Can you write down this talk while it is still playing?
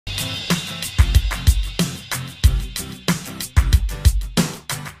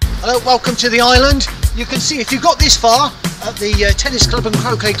Hello, welcome to the island. You can see if you got this far at the tennis club and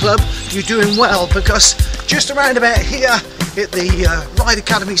croquet club, you're doing well, because just around about here at the Ride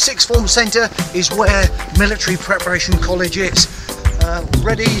Academy Sixth Form Centre is where Military Preparation College is.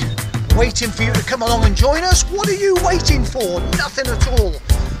 Ready, waiting for you to come along and join us. What are you waiting for? Nothing at all.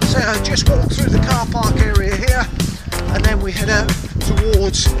 So just walk through the car park area here, and then we head out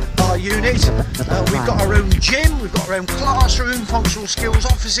towards our unit. We've got our own gym, we've got our own classroom, functional skills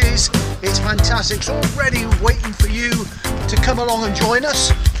offices. It's fantastic. It's already waiting for you to come along and join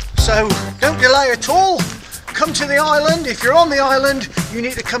us. So don't delay at all. Come to the island. If you're on the island, you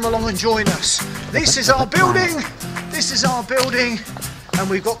need to come along and join us. This is our building. This is our building, and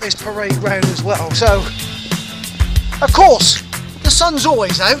we've got this parade ground as well. So, of course, the sun's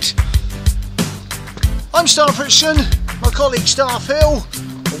always out. I'm Staff Richardson, my colleague Staff Hill.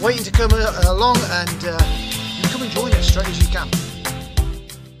 We're waiting to come along, and you come and join us straight as you can.